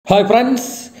Hi friends,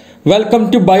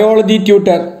 welcome to Biology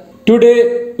Tutor.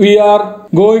 Today we are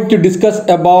going to discuss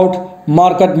about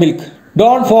market milk.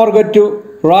 Don't forget to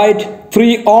write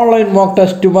free online mock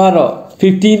test tomorrow,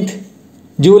 15th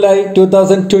July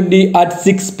 2020 at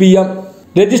 6 p.m.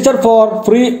 Register for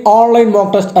free online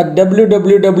mock test at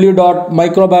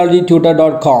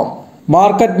www.microbiologytutor.com.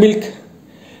 Market milk.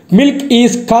 Milk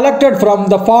is collected from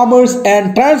the farmers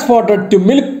and transported to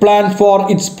milk plants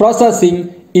for its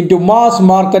processing into mass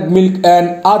market milk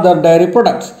and other dairy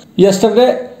products.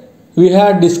 Yesterday we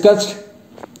had discussed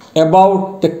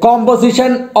about the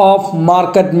composition of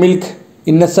market milk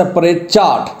in a separate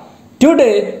chart.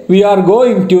 Today we are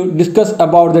going to discuss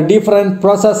about the different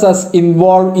processes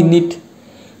involved in it.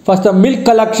 First, the milk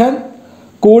collection,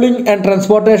 cooling and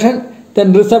transportation,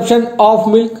 then reception of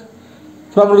milk.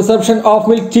 From reception of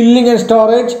milk, chilling and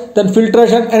storage, then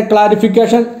filtration and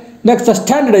clarification. Next, the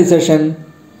standardization.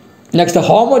 Next, the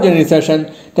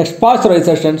homogenization. Next,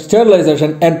 pasteurization,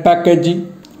 sterilization and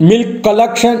packaging. Milk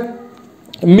collection.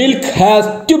 Milk has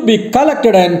to be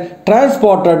collected and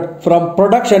transported from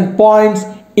production points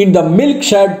in the milk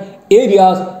shed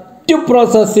areas to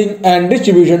processing and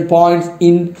distribution points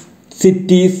in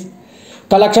cities.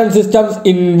 Collection systems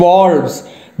involves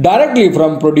directly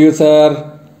from producer,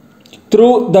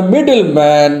 through the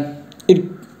middleman,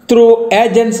 through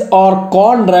agents or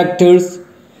contractors,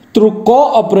 through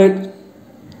cooperative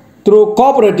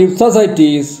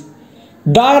societies,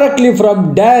 directly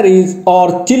from dairies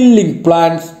or chilling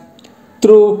plants,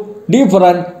 through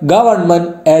different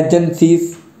government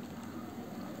agencies.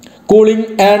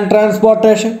 Cooling and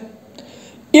transportation.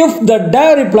 If the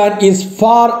dairy plant is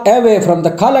far away from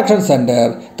the collection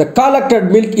center, the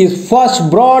collected milk is first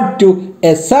brought to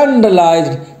a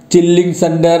centralized chilling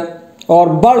center or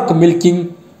bulk milk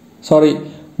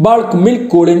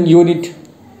cooling unit.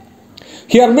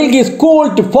 Here milk is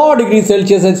cooled to 4 degrees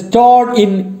Celsius and stored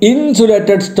in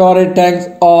insulated storage tanks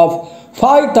of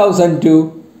 5,000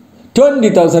 to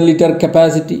 20,000 liter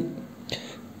capacity.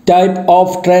 Type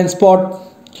of transport.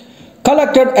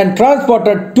 Collected and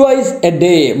transported twice a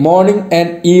day, morning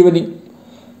and evening.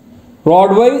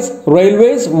 Roadways,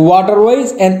 railways,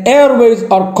 waterways and airways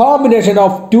or combination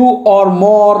of two or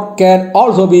more can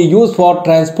also be used for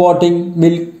transporting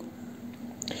milk.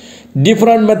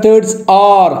 Different methods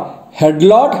are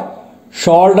headload,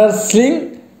 shoulder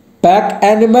sling, pack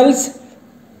animals,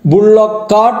 bullock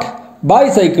cart,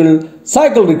 bicycle,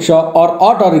 cycle rickshaw or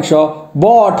auto rickshaw,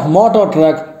 boat, motor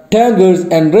truck, tankers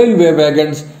and railway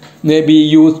wagons may be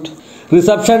used.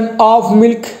 Reception of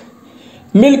milk.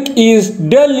 Milk is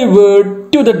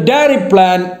delivered to the dairy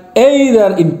plant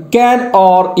either in can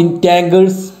or in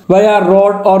tankers via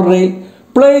road or rail.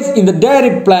 Placed in the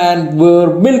dairy plant where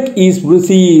milk is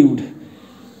received.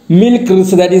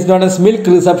 That is known as milk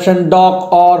reception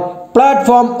dock or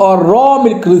platform or raw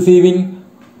milk receiving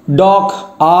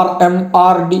dock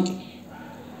RMRD.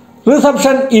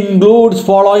 Reception includes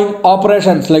following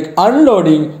operations like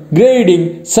unloading,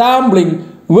 grading, sampling,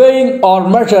 weighing or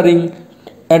measuring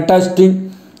and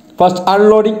testing. First,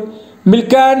 unloading. Milk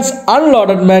cans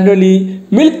unloaded manually.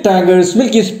 Milk tankers.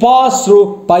 Milk is passed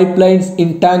through pipelines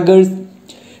in tankers.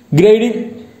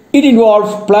 Grading. It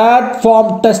involves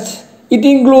platform tests. It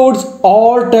includes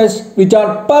all tests which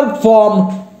are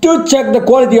performed to check the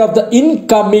quality of the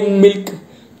incoming milk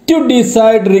to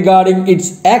decide regarding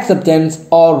its acceptance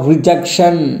or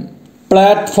rejection.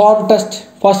 Platform test.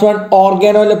 First one,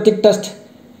 organoleptic test.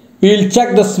 We will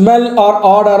check the smell or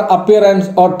odor, appearance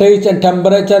or taste and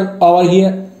temperature over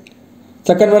here.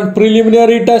 Second one,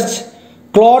 preliminary test.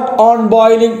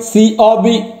 Clot-On-Boiling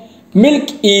COB. Milk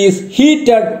is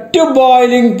heated to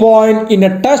boiling point in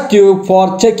a test tube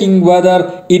for checking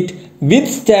whether it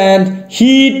withstands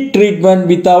heat treatment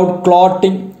without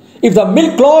clotting. If the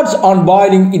milk clots on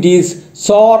boiling, it is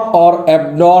sour or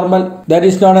abnormal. That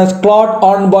is known as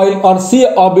Clot-On-Boiling or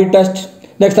COB test.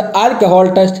 Next, the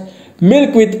alcohol test.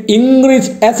 Milk with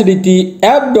increased acidity,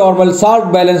 abnormal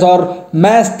salt balance or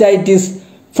mastitis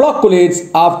flocculates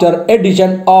after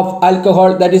addition of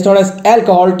alcohol. That is known as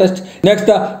alcohol test. Next,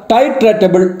 the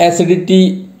titratable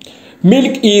acidity.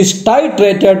 Milk is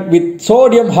titrated with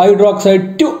sodium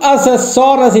hydroxide to assess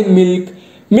sourness in milk.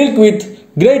 Milk with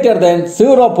greater than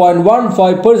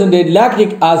 0.15%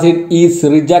 lactic acid is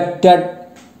rejected.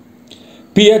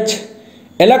 pH.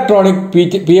 Electronic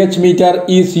pH meter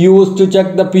is used to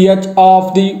check the pH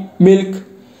of the milk.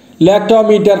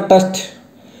 Lactometer test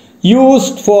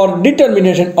used for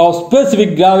determination of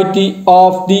specific gravity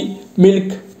of the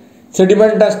milk.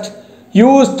 Sediment test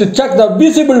used to check the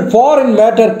visible foreign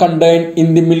matter contained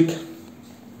in the milk.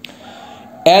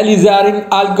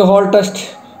 Alizarin-alcohol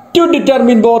test to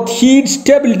determine both heat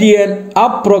stability and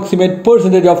approximate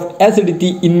percentage of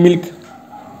acidity in milk.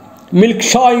 Milk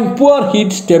showing poor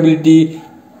heat stability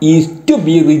is to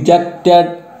be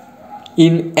rejected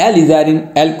in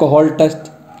Alizarin-alcohol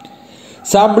test.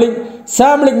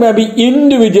 Sampling may be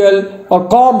individual or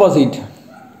composite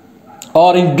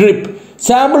or in drip.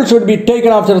 Sample should be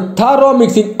taken after thorough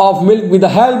mixing of milk with the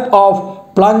help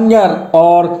of plunger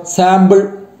or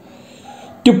sample.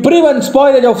 To prevent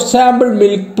spoilage of sampled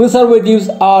milk, preservatives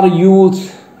are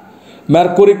used.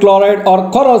 Mercury chloride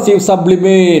or corrosive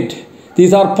sublimate.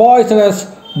 These are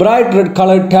poisonous, bright red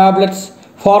colored tablets.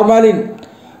 Formalin,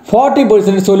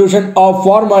 40% solution of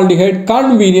formaldehyde,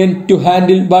 convenient to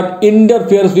handle but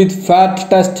interferes with fat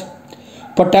test.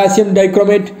 Potassium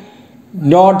dichromate,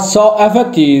 not so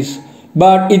effective,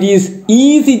 but it is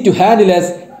easy to handle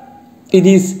as it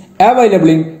is available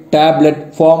in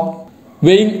tablet form.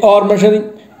 Weighing or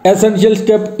measuring, essential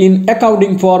step in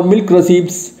accounting for milk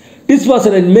receipts,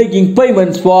 disbursement and making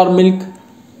payments for milk.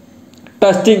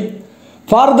 Testing.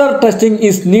 Further testing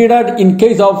is needed in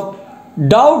case of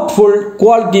doubtful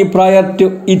quality prior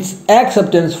to its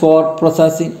acceptance for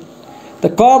processing. The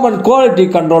common quality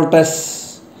control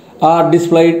tests are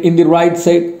displayed in the right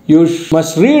side. You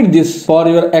must read this for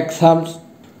your exams.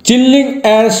 Chilling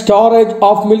and storage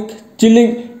of milk.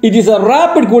 Chilling, it is a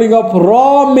rapid cooling of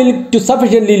raw milk to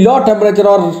sufficiently low temperature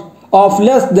or of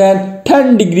less than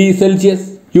 10 degrees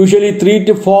Celsius, usually 3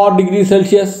 to 4 degrees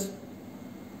Celsius.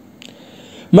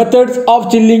 Methods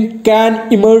of chilling: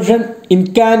 can immersion,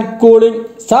 in can cooling,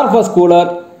 surface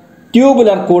cooler,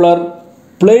 tubular cooler.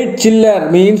 Plate chiller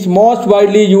means most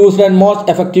widely used and most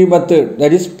effective method,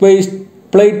 that is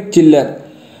plate chiller.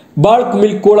 Bulk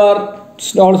milk cooler,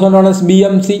 also known as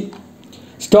BMC.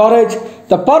 Storage,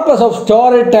 the purpose of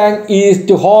storage tank is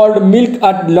to hold milk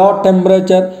at low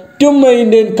temperature to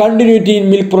maintain continuity in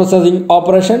milk processing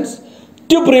operations,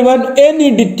 to prevent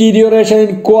any deterioration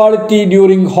in quality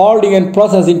during holding and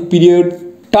processing periods.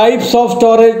 Types of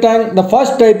storage tank: the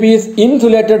first type is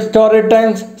insulated storage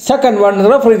tanks, second one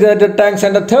refrigerated tanks,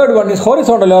 and the third one is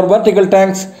horizontal or vertical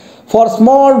tanks. For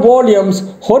small volumes,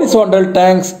 horizontal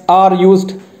tanks are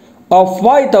used of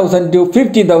 5,000 to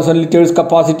 50,000 liters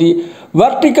capacity.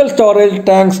 Vertical storage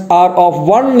tanks are of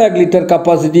 1 lakh liter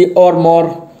capacity or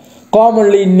more,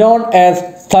 commonly known as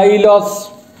silos.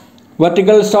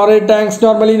 Vertical storage tanks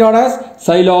normally known as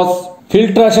silos.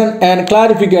 Filtration and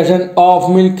clarification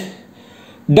of milk,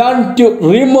 done to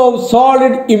remove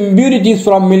solid impurities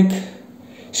from milk.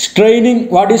 Straining,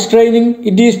 what is straining?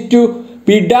 It is to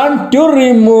be done to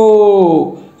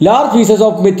remove large pieces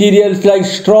of materials like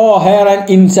straw, hair and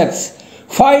insects.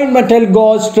 Fine metal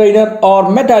gauge strainer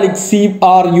or metallic sieve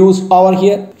are used over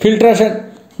here. Filtration.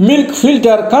 Milk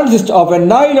filter consists of a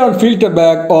nylon filter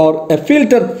bag or a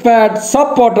filter pad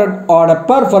supported on a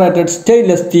perforated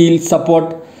stainless steel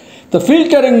support. The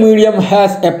filtering medium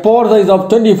has a pore size of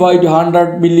 25 to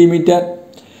 100 mm.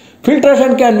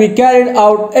 Filtration can be carried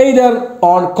out either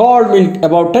on cold milk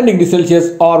about 10 degrees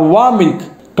Celsius or warm milk.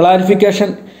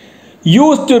 Clarification,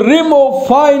 used to remove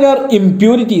finer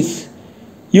impurities.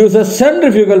 Use a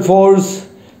centrifugal force.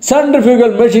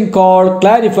 Centrifugal machine called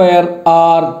clarifier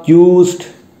are used.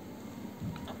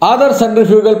 Other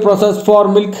centrifugal process for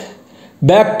milk.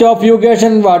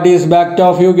 Bacterifugation. What is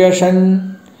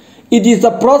bacterifugation? It is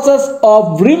the process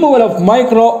of removal of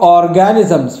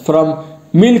microorganisms from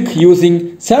milk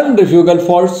using centrifugal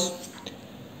force.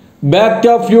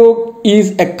 Bacterifuge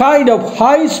is a kind of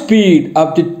high speed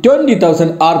up to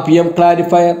 20,000 rpm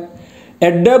clarifier.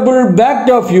 A double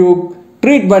bacterifuge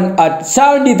treatment at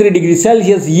 73 degrees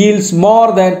Celsius yields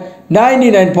more than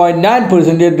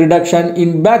 99.9% reduction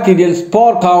in bacterial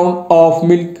spore count of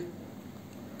milk.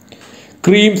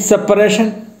 Cream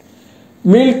separation.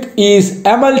 Milk is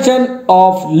emulsion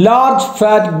of large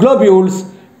fat globules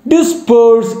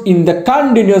dispersed in the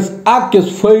continuous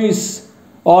aqueous phase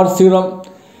or serum.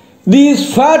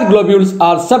 These fat globules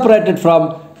are separated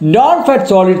from non-fat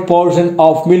solid portion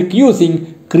of milk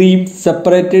using cream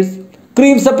separators.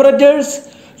 Cream separators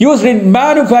used in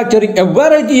manufacturing a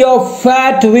variety of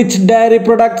fat-rich dairy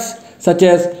products such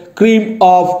as cream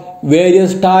of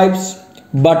various types,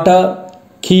 butter,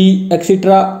 ghee,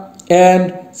 etc.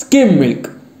 and skim milk.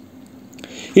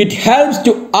 It helps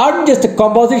to adjust the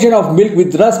composition of milk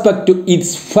with respect to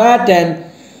its fat and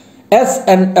S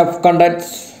and F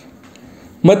contents.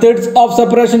 Methods of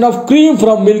separation of cream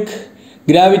from milk.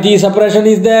 Gravity separation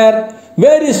is there,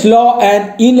 very slow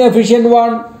and inefficient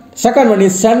one. Second one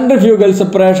is centrifugal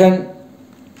separation.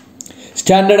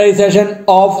 Standardization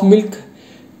of milk.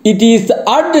 It is the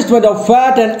adjustment of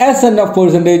fat and S and F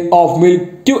percentage of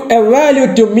milk to a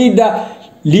value to meet the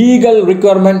legal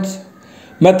requirements.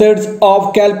 Methods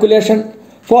of calculation.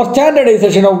 For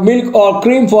standardization of milk or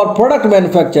cream for product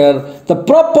manufacture, the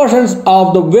proportions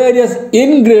of the various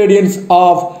ingredients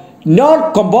of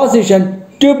non-composition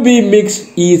to be mixed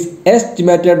is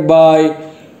estimated by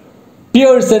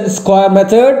Pearson's square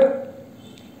method,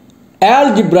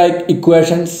 algebraic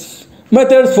equations.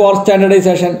 Methods for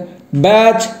standardization.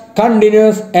 Batch,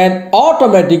 continuous and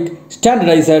automatic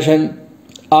standardization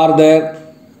are there.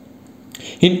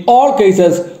 In all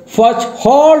cases, first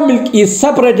whole milk is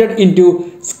separated into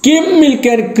skim milk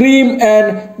and cream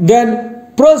and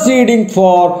then proceeding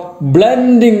for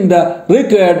blending the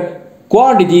required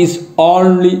quantities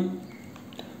only.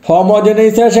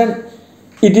 Homogenization.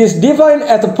 It is defined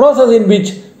as a process in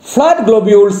which flat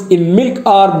globules in milk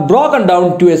are broken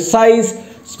down to a size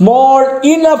small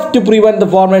enough to prevent the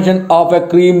formation of a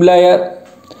cream layer.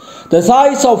 The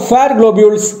size of fat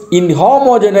globules in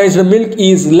homogenized milk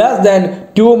is less than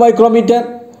 2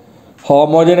 micrometer.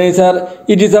 Homogenizer.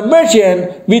 It is a machine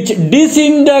which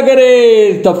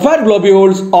disintegrates the fat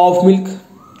globules of milk.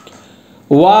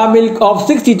 Warm milk of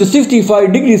 60 to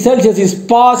 65 degrees Celsius is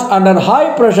passed under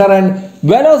high pressure and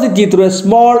velocity through a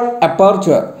small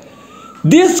aperture.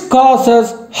 This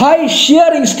causes high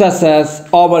shearing stresses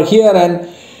over here and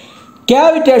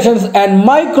cavitations and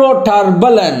micro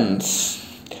turbulence.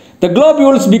 The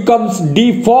globules becomes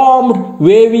deformed,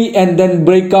 wavy and then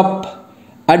break up.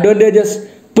 Advantages: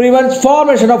 prevents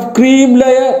formation of cream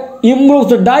layer, improves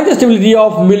the digestibility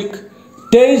of milk,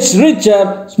 tastes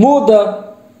richer, smoother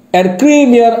and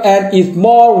creamier and is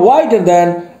more whiter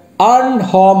than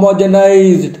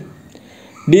unhomogenized.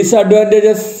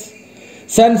 Disadvantages: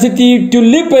 sensitive to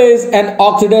lipase and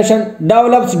oxidation,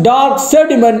 develops dark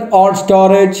sediment on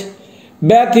storage,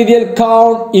 bacterial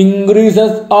count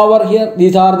increases over here.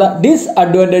 These are the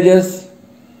disadvantages.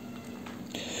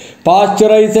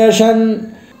 Pasteurization.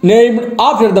 Named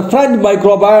after the French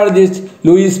microbiologist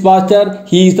Louis Pasteur,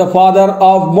 he is the father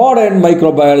of modern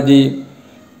microbiology.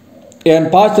 And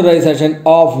pasteurization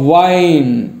of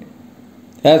wine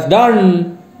as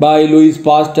done by Louis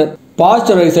Pasteur.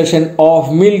 Pasteurization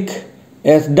of milk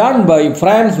as done by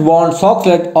Franz von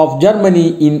Soxhlet of Germany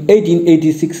in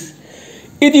 1886.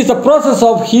 It is a process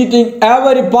of heating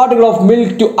every particle of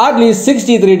milk to at least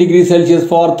 63 degrees Celsius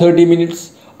for 30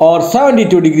 minutes or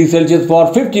 72 degrees Celsius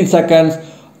for 15 seconds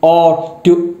or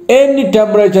to any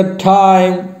temperature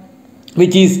time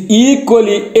which is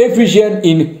equally efficient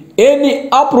in any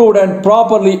approved and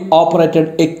properly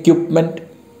operated equipment.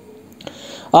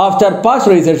 After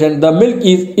pasteurization, the milk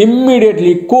is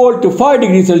immediately cooled to 5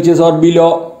 degrees Celsius or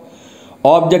below.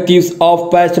 Objectives of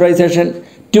pasteurization: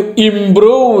 to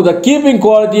improve the keeping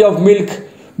quality of milk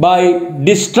by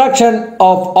destruction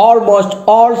of almost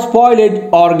all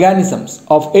spoilage organisms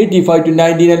of 85 to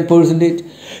 99%,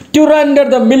 to render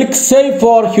the milk safe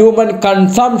for human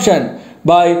consumption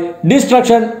by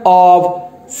destruction of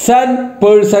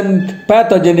 10%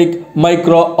 pathogenic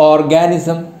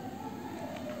microorganism.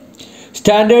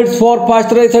 Standards for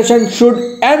pasteurization should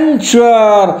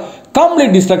ensure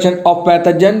complete destruction of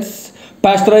pathogens.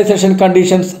 Pasteurization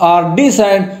conditions are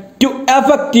designed to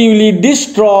effectively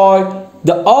destroy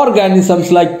the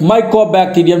organisms like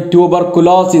Mycobacterium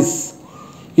tuberculosis.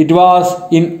 It was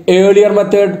in earlier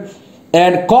method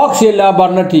and Coxiella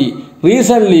burnetii.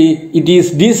 Recently, it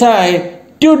is designed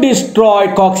to destroy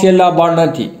Coxiella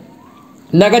burnetii.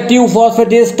 Negative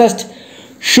phosphatase test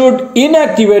should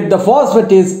inactivate the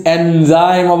phosphatase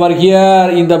enzyme over here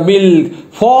in the milk.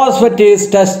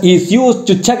 Phosphatase test is used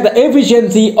to check the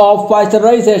efficiency of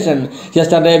pasteurization.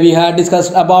 Yesterday we had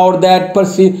discussed about that,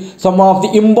 some of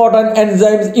the important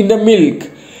enzymes in the milk.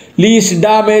 Least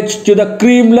damage to the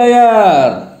cream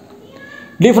layer.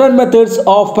 Different methods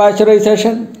of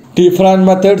pasteurization. Different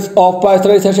methods of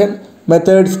pasteurization.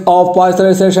 Methods of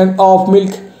pasteurization of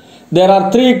milk. There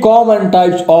are three common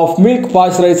types of milk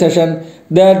pasteurization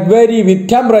that vary with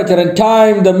temperature and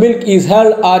time. The milk is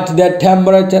held at that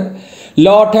temperature.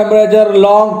 Low temperature,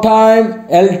 long time,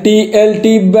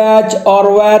 LT, batch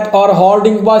or wet or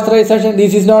holding pasteurization.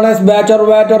 This is known as batch or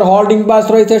wet or holding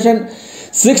pasteurization.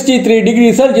 63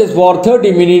 degrees Celsius for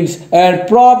 30 minutes and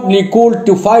promptly cooled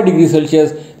to 5 degrees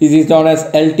Celsius. This is known as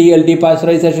LT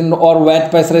pasteurization or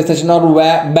wet pasteurization or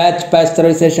batch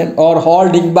pasteurization or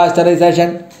holding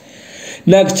pasteurization.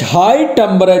 Next, high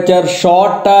temperature,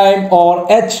 short time or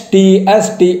HT,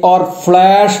 ST or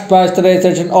flash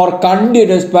pasteurization or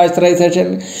continuous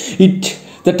pasteurization. It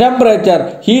The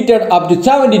temperature heated up to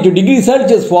 72 degrees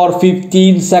Celsius for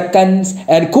 15 seconds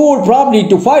and cooled promptly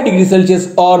to 5 degrees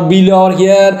Celsius or below.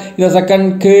 Here in the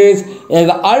second case, in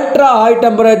the ultra high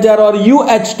temperature or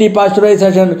UHT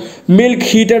pasteurization, milk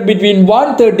heated between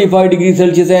 135 degrees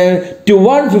Celsius and to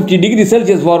 150 degrees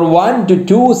Celsius for 1 to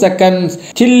 2 seconds,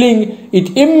 chilling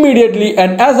it immediately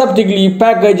and aseptically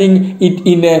packaging it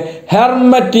in a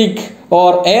hermetic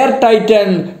or airtight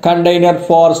container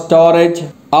for storage.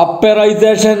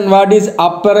 Appsc. What is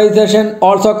appsc?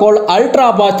 Also called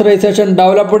ultra pasteurization,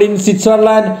 developed in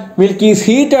Switzerland. Milk is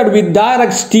heated with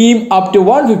direct steam up to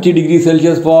 150 degrees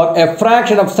Celsius for a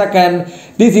fraction of a second.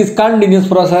 This is continuous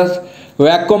process.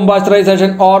 Vacuum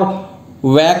pasteurization or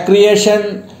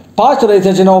vacuation,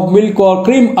 pasteurization of milk or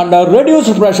cream under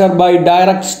reduced pressure by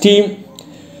direct steam.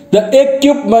 The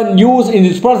equipment used in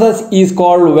this process is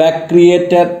called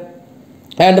vacuator,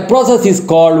 and the process is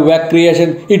called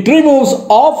vacuation. It removes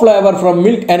all flavor from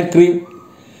milk and cream.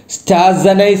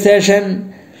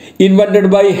 Standardization,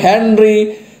 invented by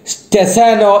Henry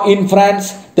Stessano in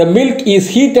France. The milk is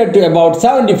heated to about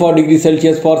 74 degrees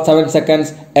Celsius for 7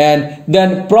 seconds and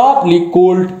then properly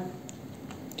cooled.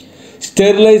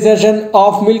 Sterilization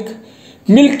of milk.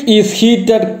 Milk is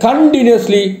heated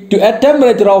continuously to a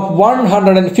temperature of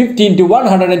 115 to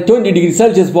 120 degrees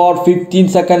Celsius for 15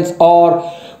 seconds or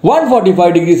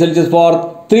 145 degrees Celsius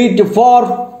for 3 to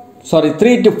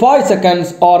 5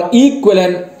 seconds or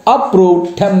equivalent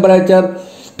approved temperature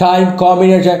time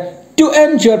combination to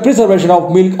ensure preservation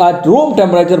of milk at room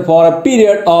temperature for a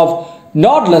period of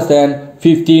not less than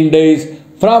 15 days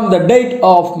from the date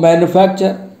of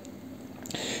manufacture.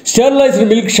 Sterilized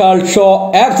milk shall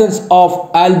show absence of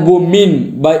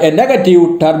albumin by a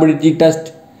negative turbidity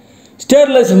test.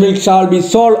 Sterilized milk shall be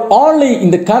sold only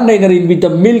in the container in which the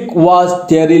milk was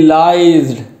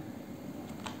sterilized.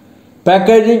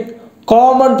 Packaging.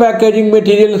 Common packaging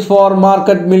materials for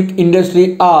market milk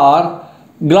industry are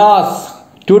glass,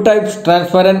 two types,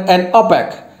 transparent and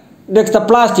opaque. Next, the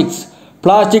plastics.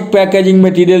 Plastic packaging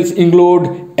materials include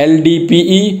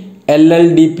LDPE,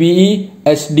 LLDPE,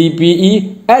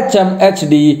 SDPE,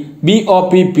 HMHD,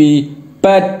 BOPP,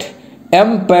 PET,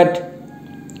 MPET,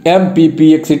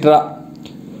 MPP, etc.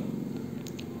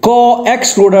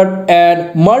 Co-extruded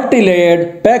and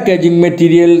multi-layered packaging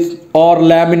materials or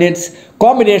laminates,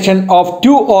 combination of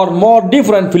two or more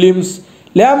different films.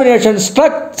 Lamination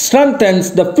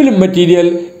strengthens the film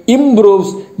material,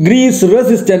 improves grease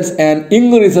resistance and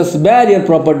increases barrier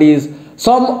properties.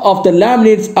 Some of the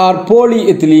laminates are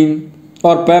polyethylene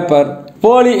or paper,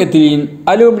 polyethylene,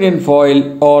 aluminum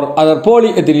foil or other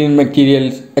polyethylene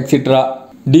materials, etc.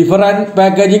 Different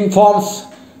packaging forms.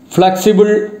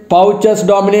 Flexible pouches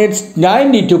dominates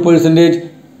 92%.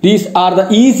 These are the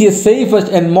easiest,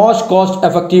 safest and most cost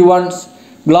effective ones.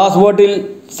 Glass bottle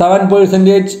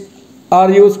 7% are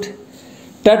used.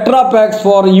 Tetra packs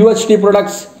for UHT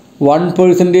products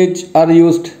 1% are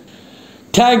used.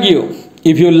 Thank you.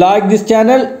 If you like this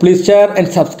channel, please share and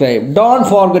subscribe. Don't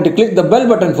forget to click the bell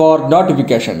button for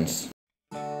notifications.